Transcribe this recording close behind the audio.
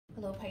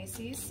Hello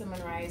Pisces, Sun,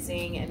 Moon,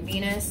 Rising, and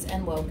Venus,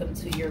 and welcome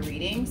to your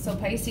reading. So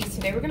Pisces,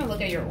 today we're going to look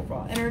at your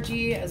overall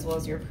energy as well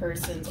as your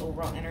person's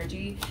overall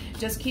energy.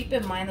 Just keep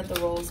in mind that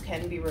the roles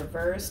can be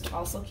reversed.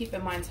 Also keep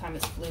in mind time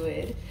is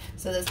fluid.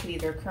 So this could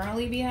either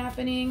currently be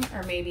happening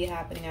or maybe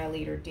happening at a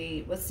later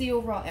date. What's the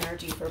overall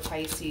energy for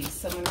Pisces,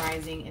 Sun, Moon,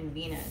 Rising, and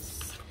Venus?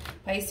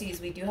 Pisces,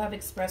 we do have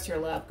express your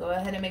love. Go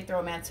ahead and make the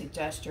romantic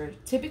gesture.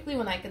 Typically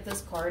when I get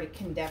this card, it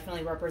can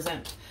definitely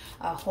represent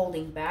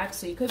holding back.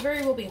 So you could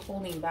very well be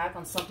holding back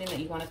on something that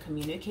you want to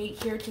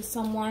communicate here to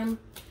someone.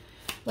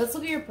 Let's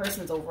look at your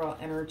person's overall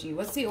energy.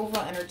 What's the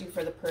overall energy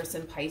for the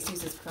person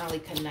Pisces is currently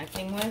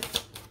connecting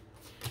with?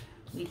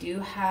 We do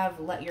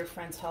have let your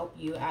friends help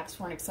you, ask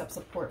for and accept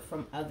support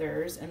from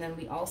others. And then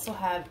we also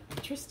have,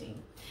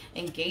 interesting,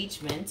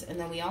 engagement. And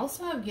then we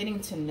also have getting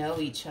to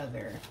know each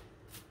other.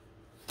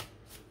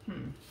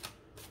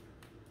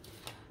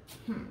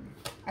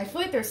 I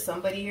feel like there's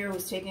somebody here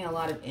who's taking a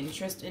lot of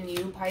interest in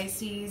you,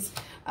 Pisces.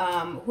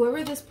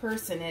 Whoever this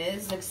person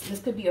is,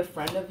 this could be a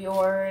friend of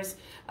yours.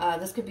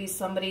 This could be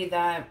somebody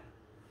that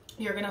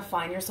you're going to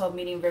find yourself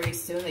meeting very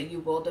soon that you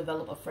will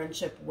develop a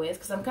friendship with.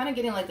 Because I'm kind of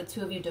getting like the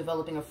two of you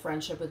developing a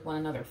friendship with one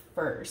another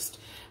first.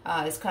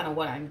 Is kind of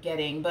what I'm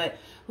getting. But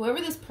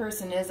whoever this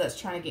person is that's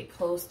trying to get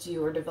close to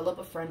you or develop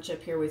a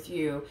friendship here with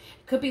you,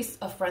 it could be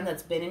a friend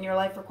that's been in your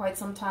life for quite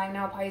some time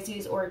now,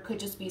 Pisces. Or it could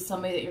just be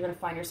somebody that you're going to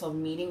find yourself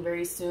meeting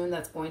very soon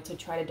that's going to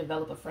try to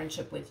develop a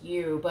friendship with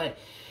you. But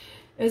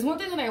there's one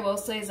thing that I will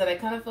say is that I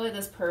kind of feel like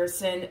this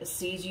person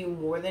sees you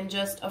more than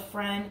just a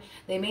friend.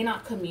 They may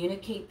not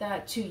communicate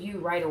that to you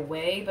right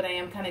away, but I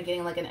am kind of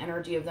getting like an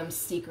energy of them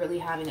secretly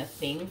having a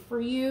thing for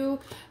you.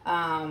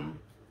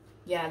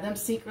 Yeah, them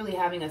secretly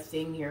having a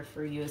thing here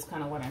for you is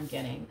kind of what I'm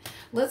getting.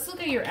 Let's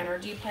look at your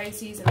energy,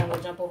 Pisces, and then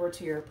we'll jump over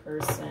to your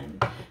person.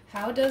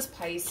 How does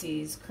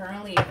Pisces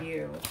currently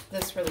view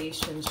this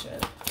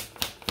relationship?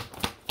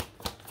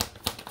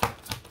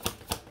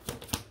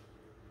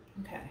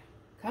 Okay,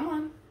 come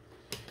on.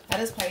 How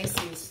does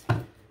Pisces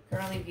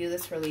currently view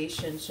this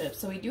relationship?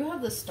 So we do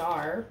have the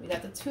Star, we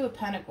got the Two of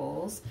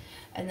Pentacles,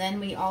 and then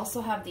we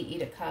also have the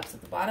Eight of Cups. At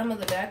the bottom of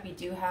the deck, we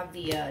do have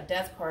the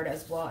Death card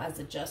as well as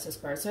the Justice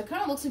card. So it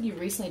kind of looks like you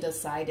recently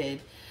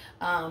decided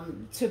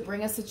to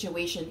bring a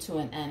situation to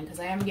an end, because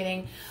I am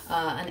getting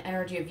an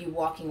energy of you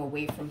walking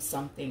away from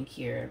something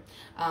here.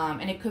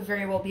 And it could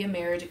very well be a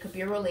marriage, it could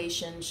be a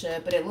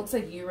relationship, but it looks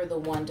like you were the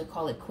one to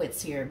call it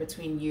quits here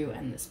between you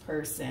and this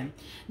person.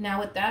 Now,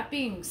 with that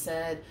being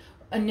said,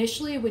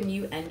 initially when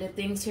you ended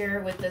things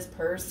here with this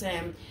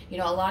person, you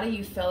know, a lot of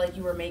you felt like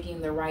you were making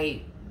the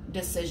right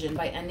decision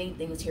by ending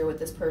things here with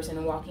this person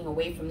and walking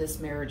away from this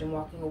marriage and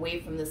walking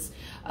away from this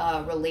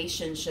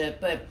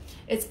relationship. But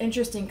it's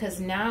interesting because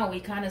now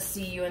we kind of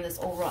see you in this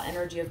overall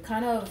energy of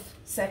kind of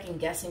second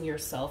guessing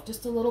yourself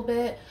just a little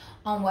bit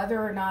on whether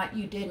or not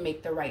you did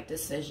make the right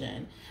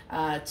decision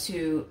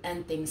to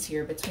end things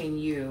here between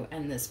you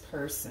and this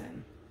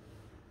person.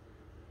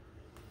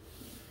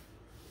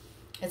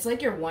 It's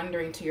like you're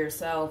wondering to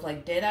yourself,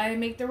 like, did I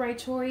make the right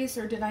choice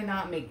or did I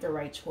not make the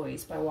right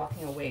choice by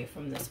walking away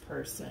from this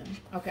person?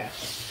 Okay,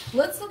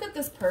 let's look at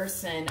this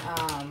person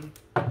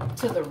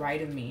to the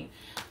right of me.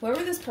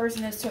 Whoever this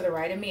person is to the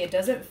right of me, it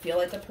doesn't feel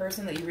like the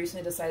person that you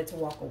recently decided to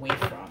walk away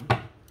from.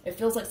 It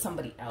feels like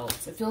somebody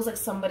else. It feels like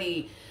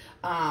somebody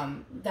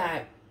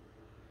that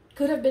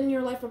could have been in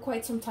your life for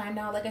quite some time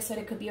now. Like I said,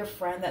 it could be a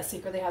friend that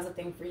secretly has a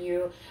thing for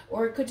you,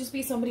 or it could just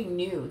be somebody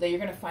new that you're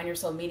going to find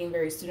yourself meeting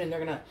very soon, and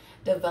they're going to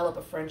develop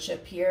a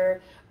friendship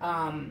here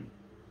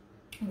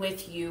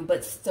with you,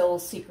 but still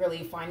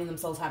secretly finding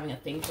themselves having a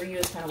thing for you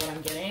is kind of what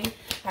I'm getting.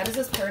 How does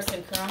this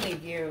person currently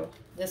view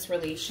this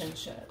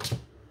relationship?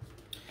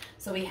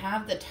 So we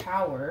have the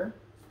Tower,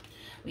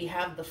 we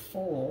have the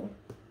Fool.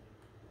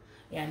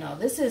 Yeah, no,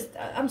 this is,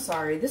 I'm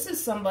sorry, this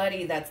is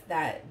somebody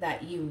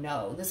that you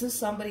know. This is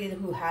somebody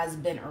who has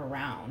been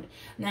around.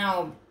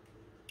 Now,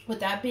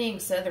 with that being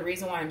said, the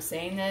reason why I'm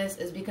saying this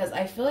is because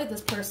I feel like this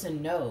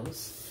person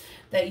knows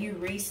that you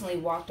recently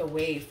walked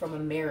away from a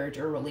marriage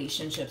or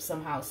relationship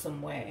somehow,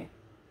 some way.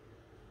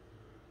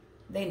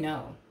 They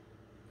know.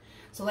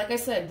 So like I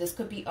said, this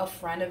could be a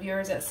friend of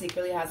yours that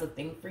secretly has a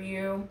thing for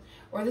you.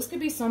 Or this could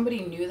be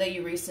somebody new that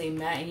you recently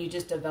met and you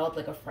just developed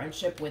like a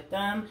friendship with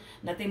them.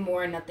 Nothing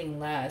more and nothing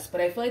less.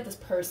 But I feel like this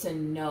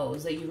person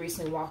knows that you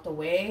recently walked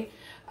away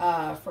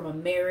from a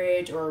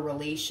marriage or a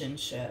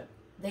relationship.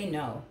 They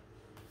know.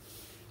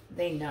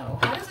 They know.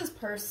 How does this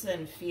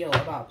person feel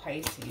about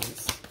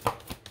Pisces?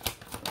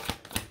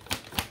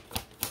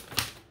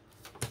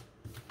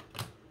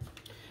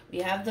 We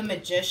have the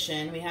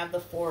Magician, we have the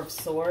Four of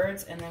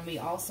Swords, and then we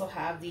also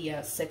have the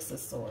Six of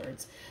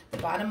Swords. The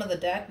bottom of the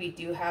deck, we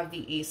do have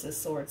the Ace of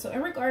Swords. So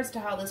in regards to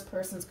how this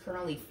person's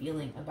currently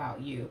feeling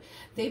about you,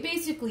 they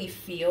basically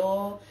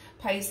feel,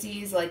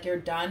 Pisces, like you're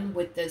done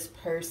with this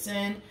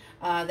person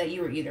that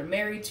you were either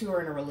married to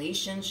or in a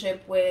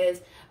relationship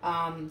with.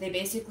 They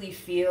basically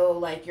feel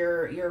like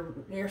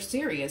you're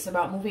serious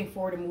about moving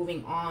forward and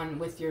moving on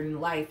with your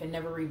life and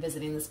never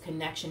revisiting this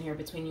connection here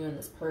between you and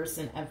this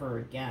person ever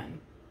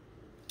again.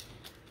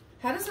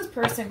 How does this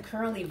person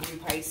currently view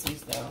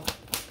Pisces, though?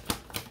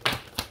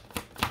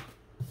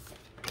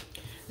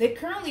 They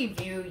currently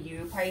view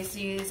you,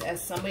 Pisces,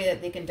 as somebody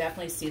that they can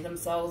definitely see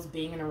themselves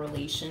being in a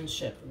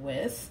relationship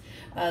with.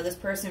 This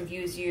person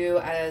views you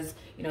as,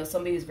 you know,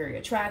 somebody who's very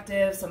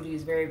attractive, somebody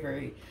who's very,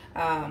 very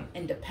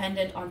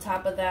independent. On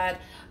top of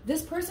that,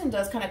 this person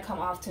does kind of come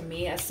off to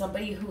me as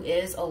somebody who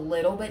is a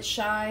little bit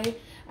shy.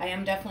 I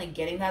am definitely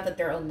getting that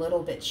they're a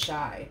little bit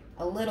shy.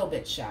 A little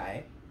bit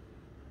shy.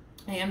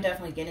 I am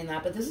definitely getting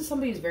that, but this is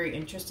somebody who's very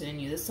interested in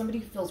you. This is somebody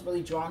who feels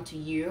really drawn to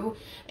you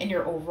and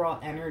your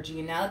overall energy.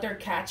 And now that they're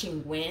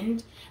catching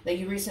wind that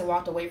you recently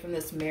walked away from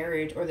this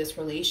marriage or this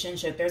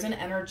relationship, there's an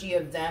energy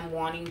of them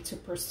wanting to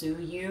pursue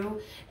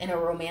you in a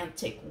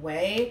romantic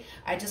way.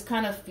 I just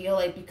kind of feel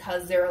like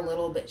because they're a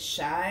little bit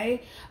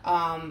shy,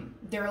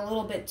 they're a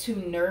little bit too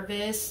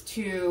nervous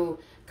to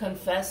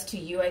confess to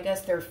you, I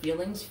guess, their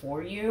feelings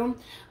for you.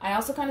 I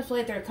also kind of feel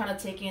like they're kind of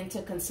taking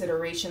into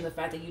consideration the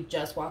fact that you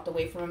just walked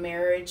away from a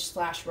marriage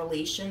 /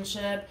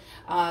 relationship.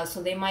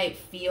 So they might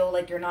feel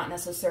like you're not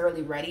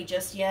necessarily ready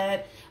just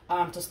yet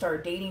to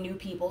start dating new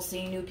people,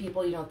 seeing new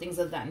people, you know, things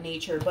of that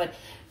nature. But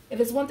if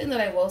it's one thing that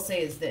I will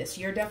say is this: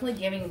 you're definitely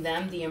giving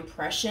them the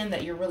impression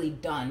that you're really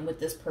done with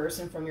this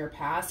person from your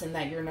past and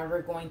that you're never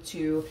going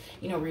to,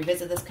 you know,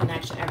 revisit this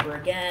connection ever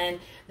again.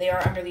 They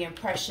are under the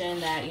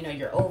impression that, you know,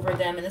 you're over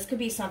them. And this could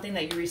be something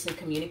that you recently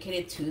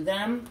communicated to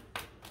them.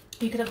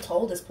 You could have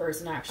told this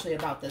person actually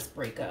about this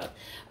breakup.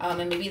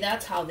 And maybe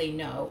that's how they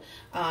know.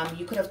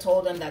 You could have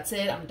told them, that's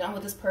it, I'm done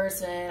with this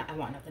person. I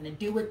want nothing to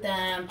do with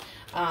them.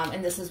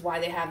 And this is why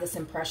they have this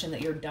impression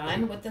that you're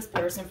done with this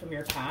person from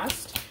your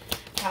past.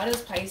 How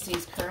does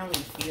Pisces currently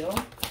feel?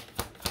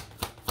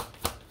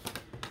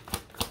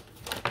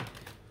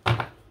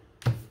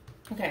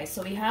 Okay,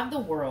 so we have the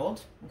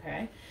World,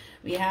 okay?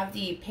 We have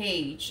the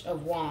Page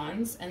of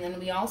Wands, and then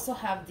we also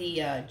have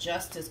the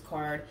Justice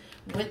card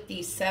with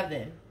the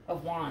Seven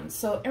of Wands.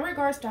 So in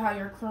regards to how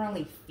you're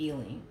currently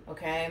feeling,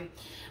 okay?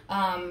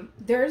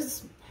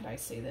 There's, how do I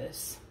say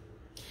this?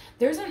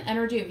 There's an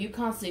energy of you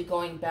constantly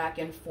going back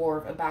and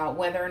forth about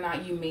whether or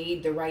not you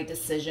made the right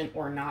decision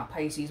or not,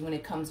 Pisces, when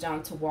it comes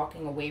down to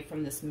walking away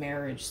from this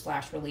marriage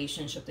 /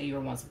 relationship that you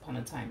were once upon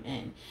a time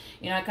in.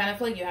 You know, I kind of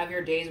feel like you have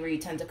your days where you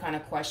tend to kind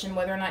of question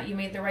whether or not you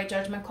made the right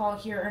judgment call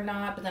here or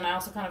not. But then I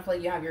also kind of feel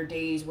like you have your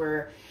days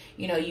where,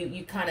 you know,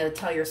 you kind of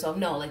tell yourself,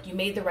 no, like you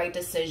made the right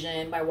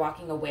decision by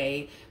walking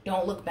away.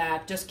 Don't look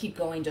back. Just keep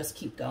going. Just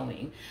keep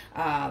going.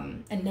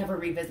 And never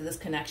revisit this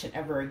connection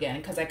ever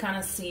again. Because I kind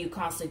of see you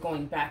constantly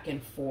going back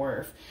and forth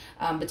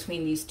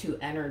between these two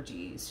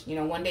energies. You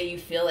know, one day you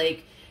feel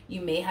like you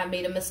may have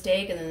made a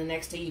mistake, and then the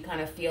next day you kind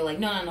of feel like,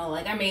 no,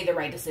 like I made the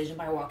right decision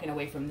by walking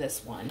away from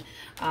this one.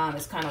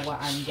 It's kind of what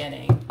I'm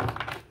getting.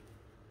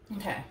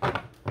 Okay.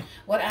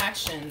 What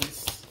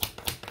actions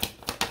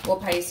will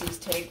Pisces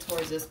take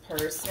towards this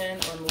person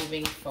or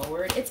moving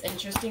forward? It's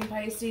interesting,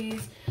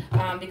 Pisces,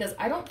 because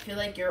I don't feel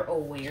like you're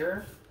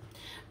aware.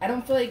 I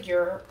don't feel like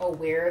you're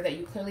aware that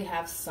you clearly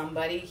have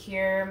somebody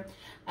here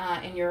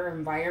in your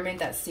environment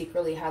that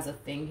secretly has a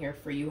thing here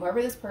for you.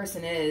 Whoever this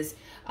person is,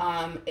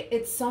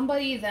 it's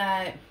somebody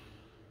that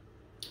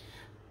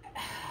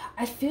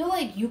I feel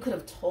like you could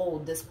have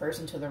told this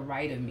person to the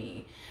right of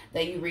me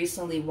that you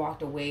recently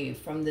walked away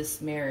from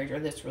this marriage or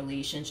this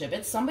relationship.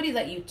 It's somebody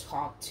that you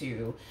talk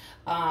to.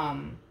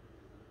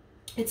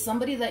 It's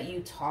somebody that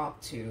you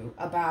talk to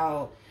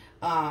about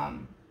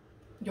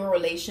your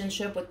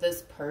relationship with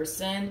this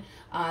person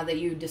that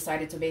you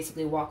decided to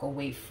basically walk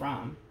away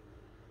from.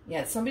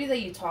 Yeah, it's somebody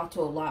that you talk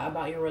to a lot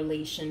about your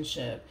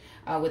relationship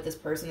with this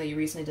person that you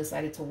recently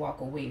decided to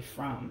walk away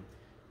from.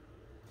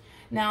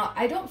 Now,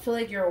 I don't feel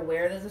like you're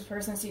aware that this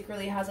person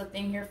secretly has a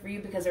thing here for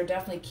you because they're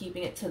definitely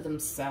keeping it to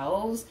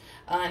themselves.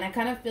 And I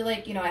kind of feel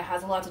like, you know, it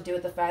has a lot to do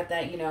with the fact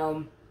that, you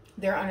know,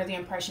 they're under the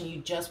impression you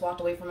just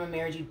walked away from a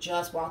marriage, you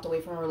just walked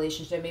away from a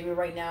relationship. Maybe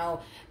right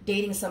now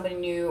dating somebody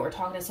new or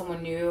talking to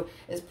someone new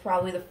is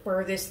probably the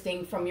furthest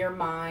thing from your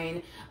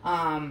mind.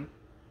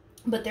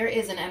 But there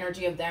is an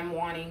energy of them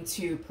wanting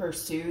to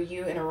pursue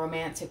you in a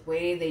romantic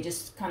way. They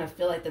just kind of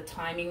feel like the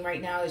timing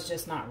right now is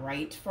just not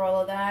right for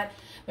all of that.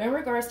 But in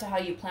regards to how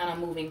you plan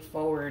on moving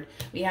forward,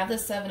 we have the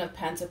Seven of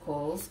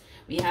Pentacles,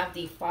 we have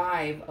the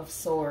Five of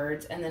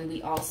Swords, and then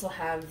we also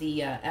have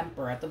the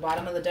Emperor. At the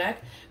bottom of the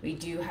deck, we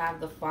do have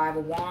the Five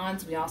of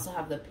Wands, we also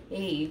have the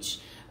Page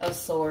of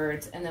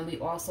Swords, and then we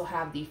also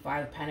have the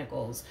Five of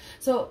Pentacles.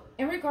 So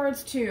in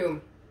regards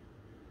to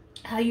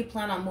how you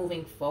plan on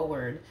moving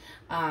forward,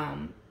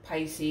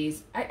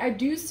 Pisces, I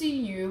do see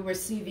you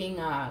receiving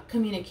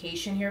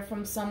communication here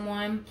from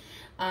someone.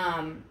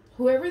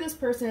 Whoever this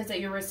person is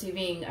that you're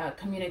receiving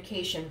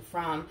communication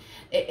from,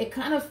 it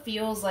kind of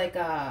feels like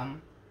a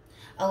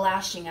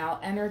lashing out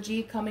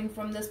energy coming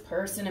from this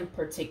person in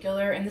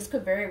particular, and this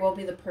could very well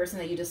be the person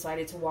that you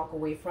decided to walk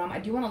away from. I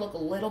do want to look a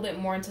little bit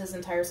more into this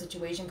entire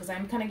situation because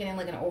I'm kind of getting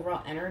like an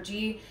overall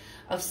energy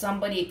of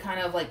somebody kind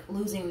of like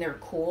losing their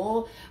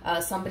cool,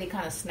 somebody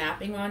kind of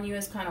snapping on you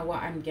is kind of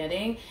what I'm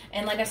getting.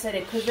 And like I said,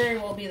 it could very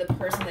well be the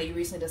person that you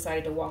recently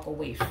decided to walk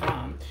away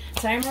from.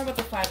 So I remember about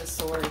the Five of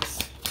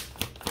Swords.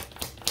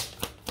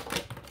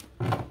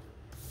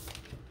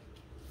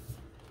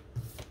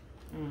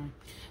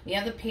 We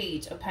have the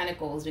Page of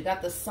Pentacles. We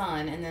got the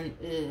Sun. And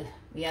then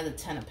we have the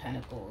Ten of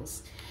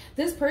Pentacles.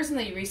 This person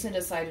that you recently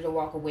decided to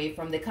walk away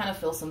from, they kind of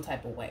feel some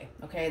type of way,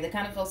 okay? They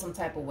kind of feel some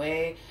type of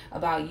way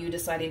about you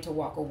deciding to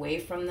walk away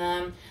from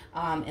them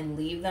and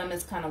leave them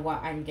is kind of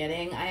what I'm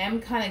getting. I am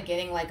kind of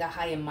getting like a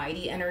high and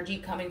mighty energy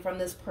coming from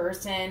this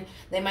person.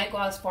 They might go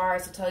as far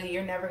as to tell you,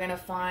 you're never going to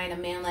find a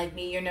man like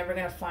me. You're never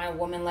going to find a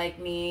woman like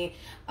me.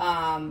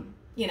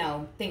 You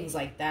know, things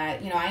like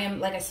that. You know, I am,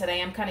 like I said, I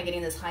am kind of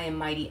getting this high and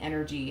mighty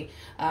energy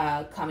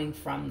coming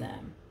from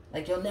them.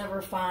 Like, you'll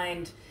never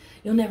find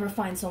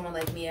someone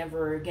like me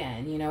ever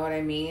again. You know what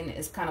I mean?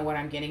 Is kind of what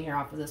I'm getting here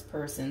off of this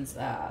person's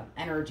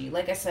energy.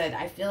 Like I said,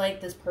 I feel like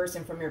this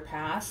person from your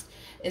past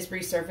is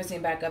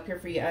resurfacing back up here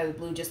for you out of the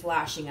blue, just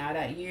lashing out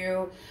at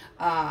you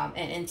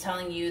and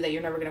telling you that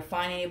you're never going to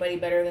find anybody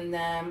better than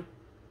them.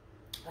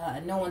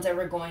 No one's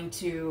ever going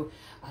to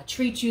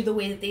treat you the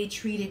way that they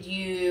treated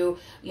you,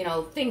 you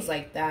know, things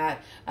like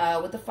that.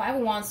 With the Five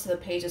of Wands to the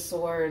Page of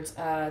Swords,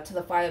 to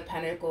the Five of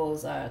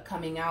Pentacles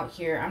coming out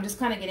here, I'm just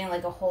kind of getting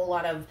like a whole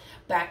lot of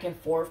back and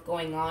forth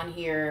going on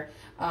here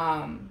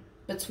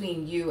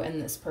between you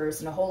and this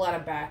person. A whole lot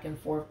of back and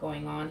forth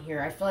going on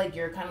here. I feel like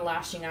you're kind of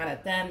lashing out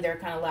at them. They're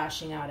kind of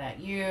lashing out at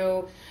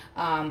you.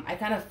 I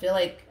kind of feel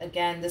like,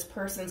 again, this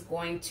person's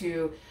going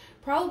to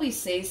probably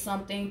say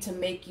something to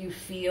make you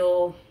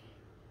feel...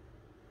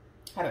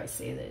 How do I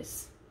say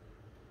this?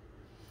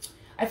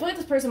 I feel like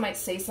this person might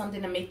say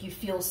something to make you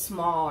feel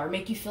small or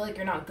make you feel like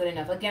you're not good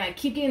enough. Again, I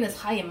keep getting this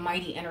high and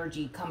mighty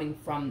energy coming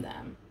from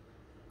them.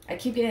 I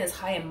keep getting this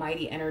high and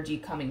mighty energy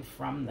coming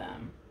from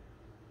them.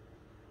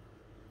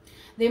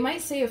 They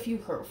might say a few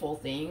hurtful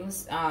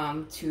things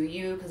to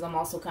you, because I'm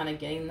also kind of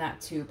getting that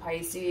to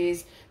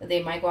Pisces, that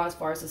they might go as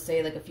far as to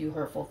say like a few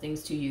hurtful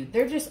things to you.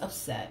 They're just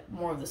upset,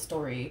 more of the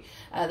story,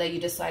 that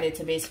you decided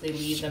to basically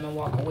leave them and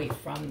walk away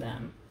from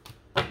them.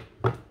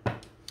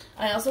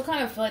 I also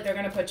kind of feel like they're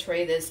going to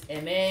portray this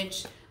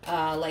image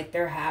like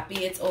they're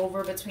happy it's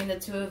over between the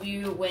two of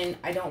you, when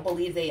I don't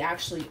believe they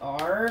actually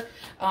are.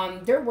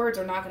 Their words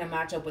are not going to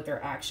match up with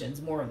their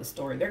actions, more of the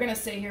story. They're going to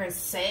sit here and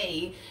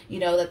say, you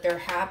know, that they're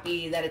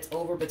happy that it's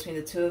over between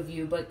the two of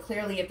you, but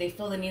clearly if they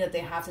feel the need that they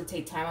have to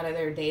take time out of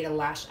their day to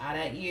lash out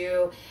at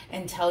you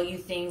and tell you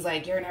things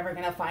like, you're never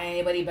going to find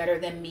anybody better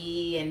than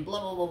me and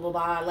blah, blah, blah, blah,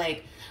 blah,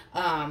 like,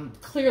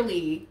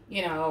 clearly,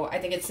 you know, I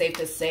think it's safe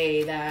to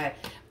say that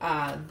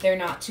they're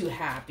not too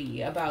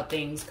happy about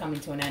things coming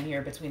to an end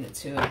here between the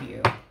two of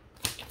you.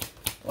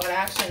 What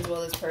actions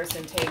will this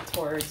person take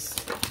towards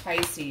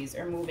Pisces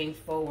or moving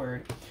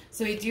forward?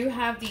 So we do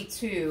have the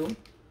Two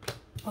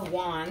of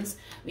Wands.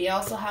 We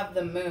also have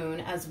the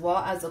Moon, as well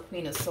as the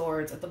Queen of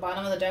Swords. At the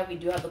bottom of the deck, we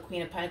do have the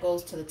Queen of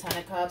Pentacles to the Ten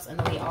of Cups, and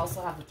then we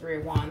also have the Three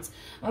of Wands.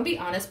 I'm gonna be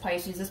honest,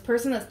 Pisces, this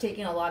person that's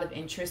taking a lot of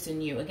interest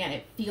in you. Again,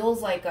 it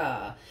feels like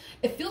a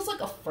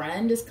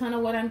friend is kind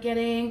of what I'm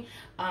getting.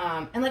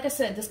 And like I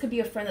said, this could be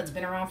a friend that's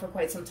been around for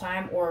quite some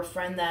time, or a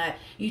friend that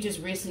you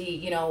just recently,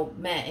 you know,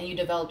 met and you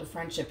developed a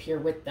friendship here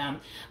with them.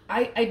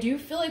 I do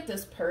feel like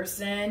this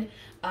person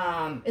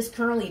is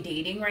currently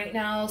dating right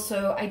now.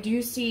 So I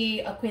do see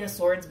a Queen of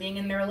Swords being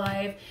in their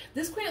life.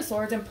 This Queen of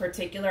Swords in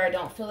particular, I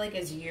don't feel like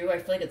is you. I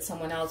feel like it's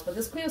someone else. But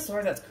this Queen of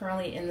Swords that's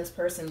currently in this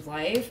person's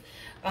life,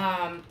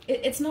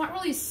 it's not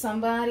really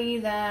somebody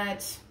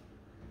that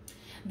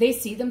they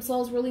see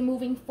themselves really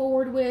moving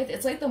forward with.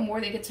 It's like the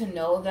more they get to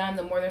know them,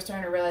 the more they're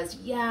starting to realize,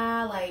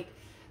 yeah, like,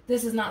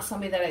 this is not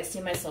somebody that I see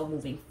myself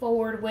moving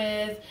forward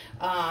with.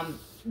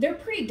 They're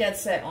pretty dead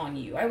set on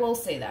you. I will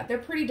say that. They're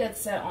pretty dead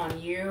set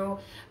on you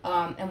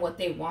and what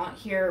they want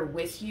here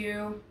with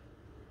you.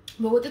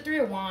 But with the Three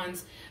of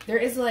Wands, there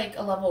is like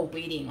a level of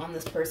waiting on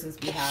this person's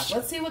behalf.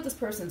 Let's see what this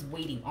person's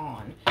waiting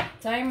on.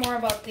 Tell me more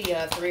about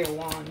the Three of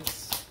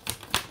Wands.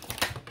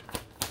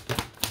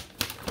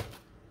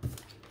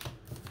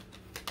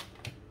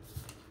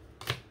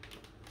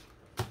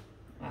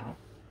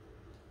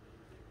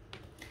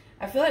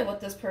 I feel like what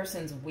this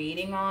person's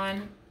waiting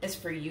on is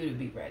for you to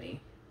be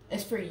ready.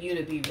 It's for you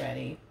to be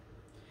ready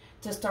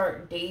to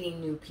start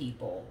dating new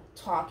people,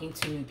 talking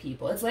to new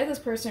people. It's like this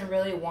person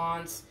really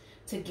wants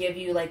to give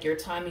you like your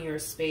time and your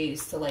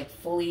space to like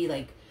fully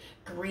like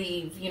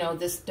grieve, you know,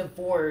 this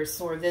divorce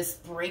or this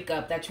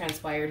breakup that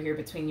transpired here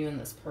between you and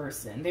this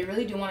person. They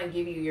really do want to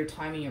give you your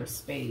time and your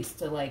space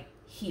to like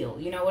heal.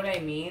 You know what I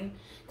mean?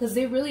 Because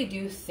they really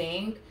do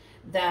think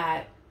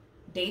that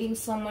dating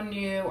someone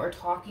new or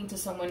talking to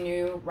someone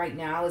new right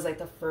now is like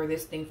the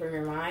furthest thing from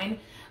your mind.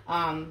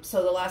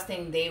 So the last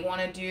thing they want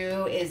to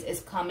do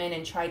is come in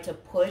and try to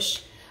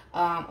push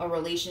a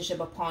relationship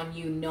upon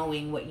you,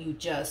 knowing what you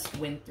just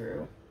went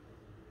through.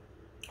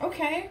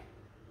 Okay.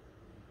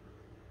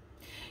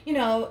 You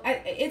know,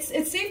 it's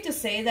safe to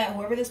say that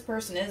whoever this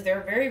person is,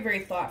 they're a very, very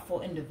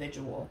thoughtful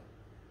individual.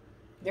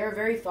 They're a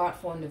very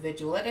thoughtful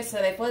individual. Like I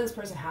said, I feel like this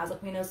person has a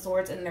Queen of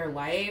Swords in their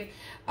life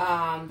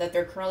that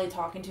they're currently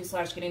talking to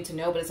 / getting to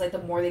know. But it's like the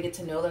more they get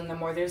to know them, the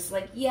more there's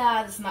like,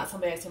 yeah, this is not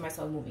somebody I see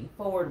myself moving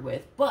forward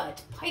with.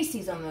 But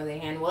Pisces, on the other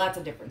hand, well, that's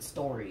a different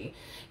story.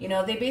 You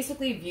know, they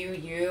basically view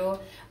you,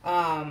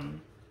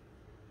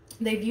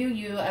 They view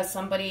you as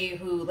somebody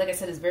who, like I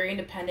said, is very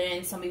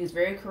independent, somebody who's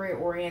very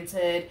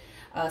career-oriented,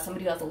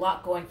 somebody who has a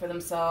lot going for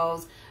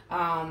themselves,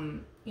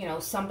 you know,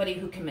 somebody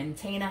who can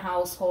maintain a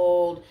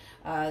household,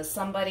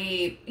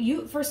 somebody,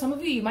 for some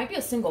of you, you might be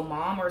a single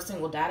mom or a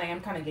single dad. I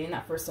am kind of getting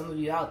that for some of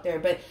you out there,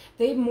 but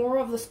they more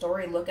of the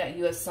story look at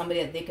you as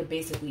somebody that they could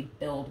basically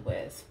build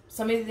with.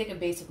 Somebody that they could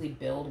basically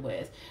build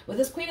with. With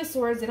this Queen of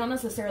Swords, they don't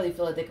necessarily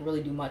feel like they can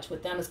really do much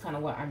with them, is kind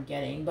of what I'm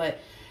getting, but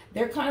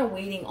they're kind of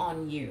waiting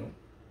on you,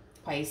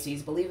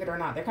 Pisces, believe it or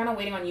not. They're kind of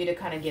waiting on you to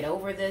kind of get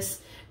over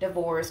this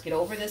divorce, get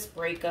over this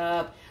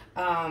breakup.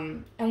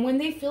 And when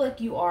they feel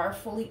like you are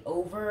fully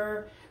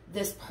over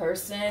this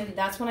person,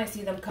 that's when I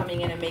see them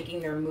coming in and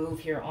making their move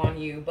here on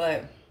you.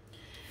 But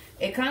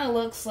it kind of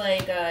looks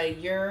like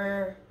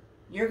you're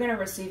going to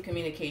receive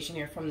communication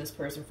here from this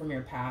person from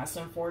your past.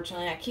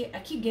 Unfortunately, I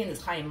keep getting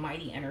this high and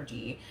mighty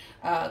energy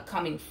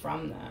coming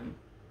from them.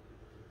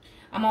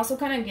 I'm also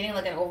kind of getting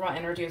like an overall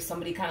energy of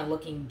somebody kind of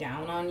looking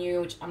down on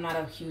you, which I'm not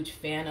a huge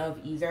fan of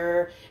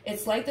either.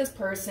 It's like this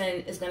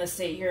person is going to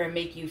sit here and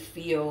make you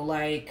feel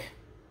like,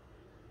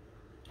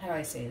 how do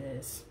I say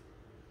this?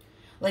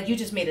 Like you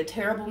just made a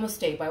terrible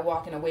mistake by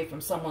walking away from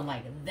someone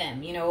like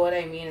them. You know what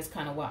I mean? It's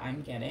kind of what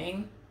I'm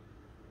getting.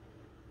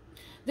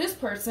 This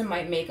person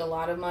might make a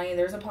lot of money.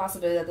 There's a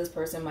possibility that this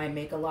person might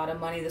make a lot of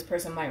money. This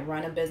person might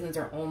run a business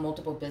or own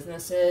multiple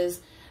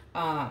businesses.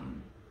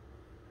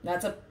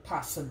 That's a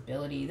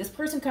possibility. This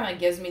person kind of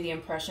gives me the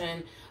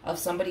impression of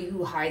somebody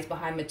who hides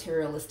behind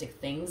materialistic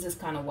things is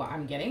kind of what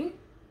I'm getting.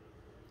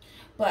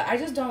 But I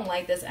just don't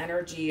like this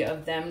energy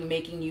of them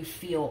making you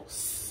feel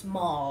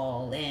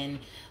small and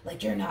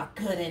like you're not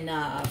good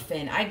enough.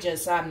 And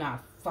I'm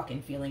not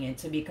fucking feeling it,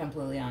 to be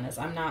completely honest.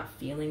 I'm not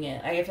feeling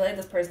it. I feel like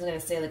this person's going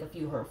to say like a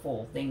few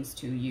hurtful things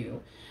to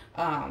you,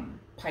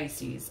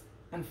 Pisces,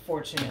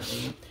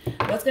 unfortunately.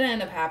 What's going to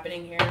end up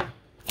happening here?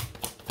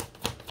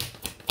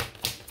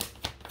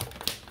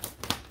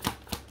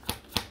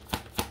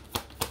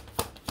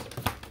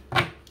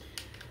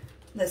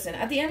 Listen,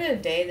 at the end of the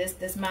day,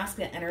 this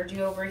masculine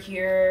energy over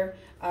here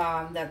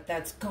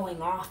that's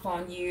going off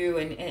on you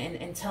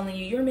and telling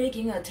you you're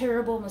making a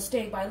terrible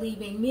mistake by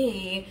leaving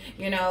me,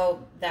 you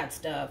know, that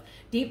stuff.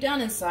 Deep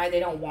down inside,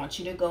 they don't want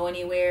you to go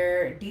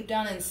anywhere. Deep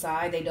down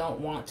inside, they don't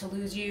want to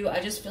lose you.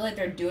 I just feel like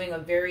they're doing a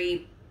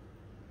very...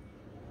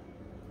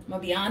 I'm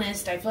gonna be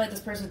honest, I feel like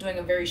this person's doing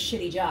a very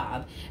shitty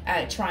job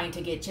at trying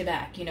to get you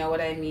back. You know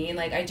what I mean?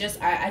 Like,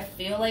 I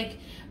feel like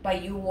by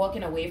you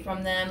walking away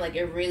from them, like,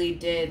 it really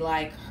did,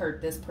 like,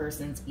 hurt this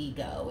person's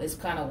ego is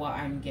kind of what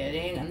I'm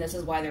getting. And this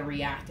is why they're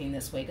reacting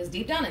this way. Because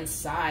deep down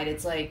inside,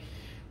 it's like,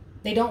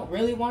 they don't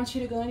really want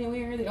you to go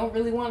anywhere. They don't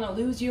really want to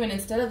lose you. And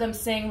instead of them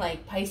saying,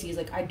 like, Pisces,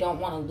 like, I don't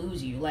want to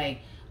lose you.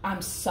 Like,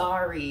 I'm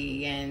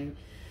sorry, and...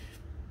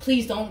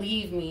 please don't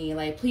leave me.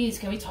 Like, please,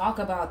 can we talk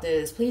about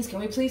this? Please, can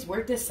we please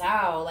work this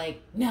out?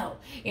 Like, no.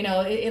 You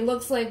know, it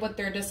looks like what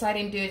they're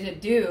deciding to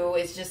do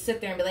is just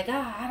sit there and be like,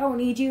 I don't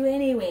need you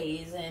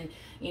anyways. And,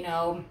 you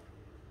know,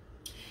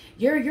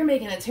 you're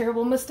making a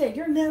terrible mistake.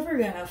 You're never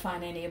going to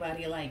find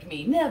anybody like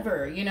me.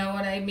 Never. You know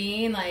what I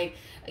mean? Like,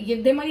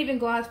 they might even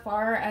go as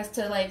far as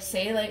to, like,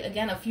 say, like,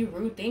 again, a few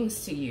rude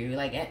things to you.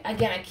 Like,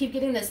 again, I keep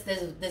getting this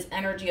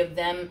energy of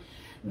them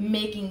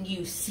making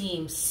you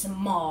seem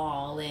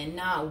small and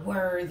not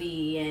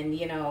worthy and,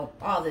 you know,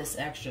 all this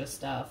extra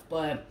stuff.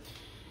 But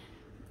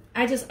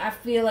I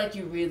feel like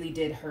you really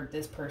did hurt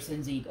this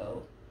person's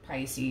ego,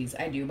 Pisces.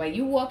 I do. By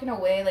you walking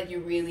away, like, you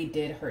really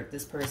did hurt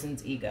this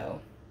person's ego.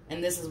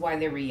 And this is why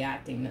they're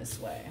reacting this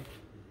way.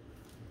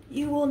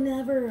 You will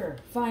never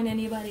find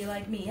anybody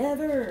like me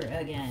ever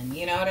again.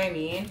 You know what I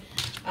mean?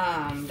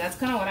 That's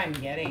kind of what I'm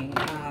getting,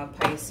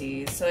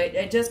 Pisces. So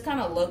it just kind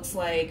of looks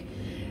like...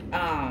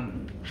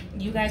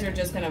 you guys are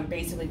just going to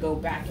basically go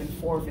back and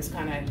forth is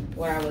kind of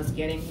what I was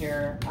getting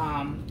here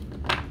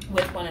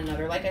with one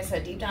another. Like I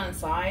said, deep down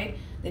inside,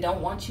 they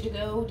don't want you to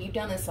go. Deep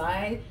down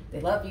inside,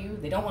 they love you.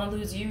 They don't want to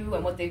lose you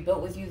and what they've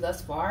built with you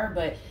thus far.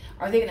 But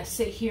are they going to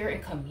sit here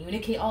and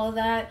communicate all of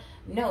that?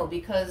 No,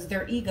 because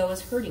their ego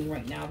is hurting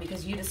right now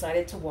because you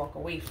decided to walk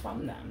away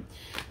from them.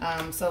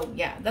 So,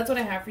 yeah, that's what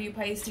I have for you,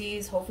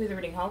 Pisces. Hopefully the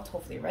reading helped.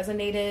 Hopefully it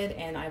resonated.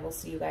 And I will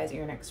see you guys in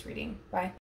your next reading. Bye.